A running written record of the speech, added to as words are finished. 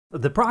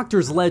The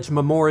Proctor's Ledge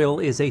Memorial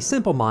is a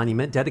simple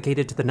monument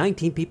dedicated to the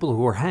 19 people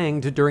who were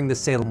hanged during the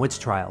Salem Witch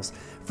Trials.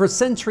 For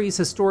centuries,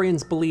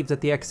 historians believed that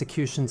the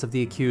executions of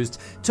the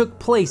accused took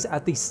place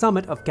at the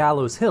summit of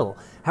Gallows Hill.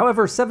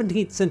 However,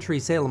 17th century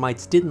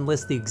Salemites didn't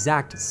list the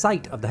exact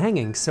site of the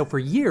hangings, so for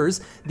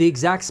years, the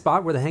exact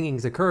spot where the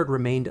hangings occurred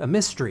remained a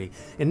mystery.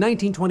 In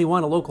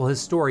 1921, a local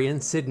historian,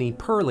 Sidney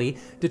Purley,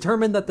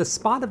 determined that the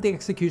spot of the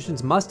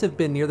executions must have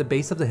been near the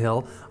base of the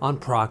hill on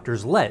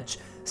Proctor's Ledge.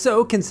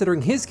 So,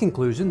 considering his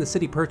conclusion, the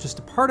city purchased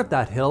a part of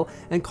that hill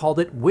and called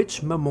it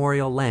Witch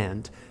Memorial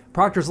Land.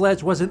 Proctor's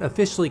Ledge wasn't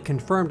officially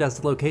confirmed as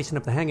the location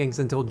of the hangings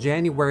until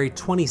January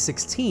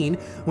 2016,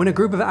 when a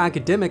group of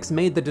academics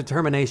made the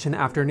determination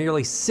after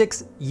nearly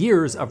 6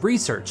 years of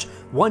research.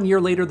 1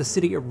 year later, the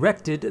city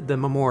erected the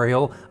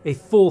memorial, a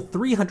full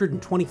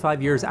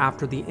 325 years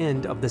after the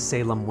end of the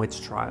Salem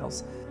Witch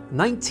Trials.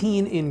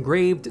 19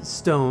 engraved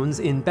stones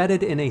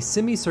embedded in a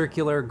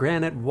semicircular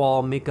granite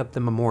wall make up the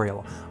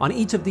memorial. On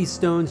each of these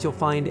stones you'll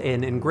find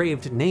an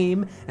engraved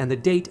name and the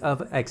date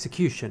of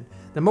execution.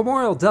 The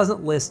memorial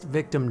doesn't list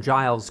victim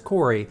Giles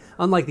Corey.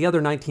 Unlike the other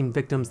 19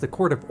 victims, the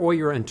court of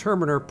Oyer and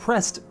Terminer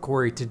pressed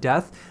Corey to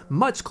death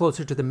much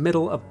closer to the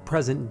middle of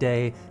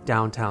present-day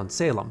downtown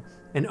Salem.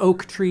 An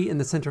oak tree in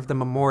the center of the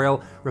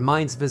memorial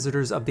reminds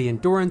visitors of the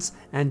endurance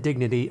and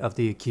dignity of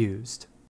the accused.